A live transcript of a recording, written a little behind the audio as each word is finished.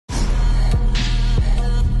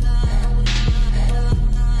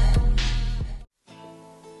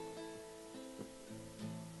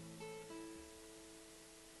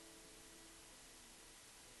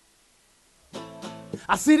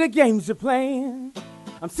I see the games you're playing.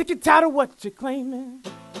 I'm sick and tired of what you're claiming.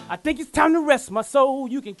 I think it's time to rest my soul.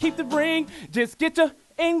 You can keep the ring, just get your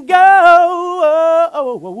and go.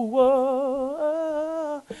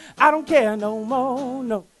 I don't care no more,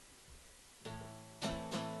 no.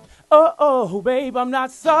 Oh, babe, I'm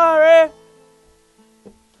not sorry.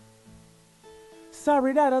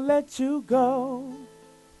 Sorry that I let you go.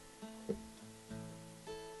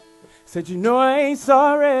 Said you know I ain't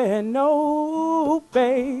sorry, no,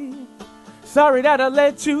 babe. Sorry that I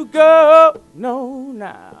let you go. No,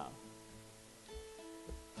 now.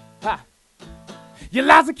 Ha. Your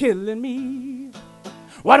lies are killing me.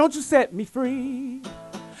 Why don't you set me free?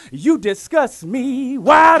 You disgust me.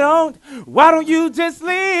 Why don't you just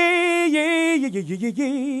leave?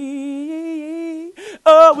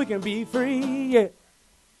 Oh, we can be free, yeah.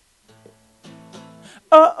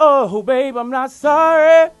 Oh, babe, I'm not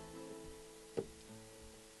sorry.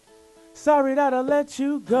 Sorry that I let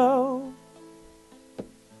you go.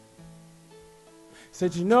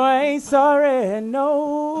 Said you know I ain't sorry,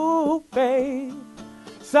 no, babe.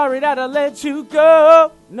 Sorry that I let you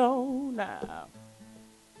go. No, now.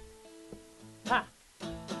 Ha.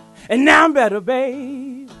 And now I'm better,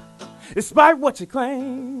 babe. Despite what you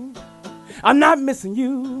claim, I'm not missing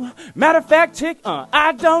you. Matter of fact, chick,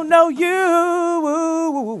 I don't know you.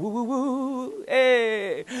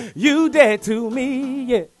 Hey, you dead to me,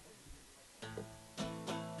 yeah.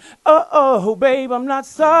 Oh, babe, I'm not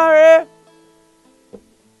sorry.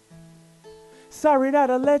 Sorry that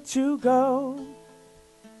I let you go.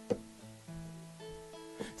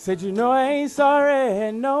 Said you know I ain't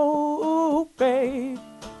sorry, no, babe.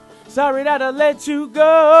 Sorry that I let you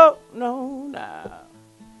go. No, nah.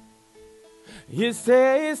 You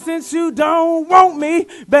say since you don't want me,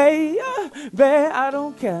 babe, I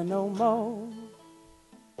don't care no more.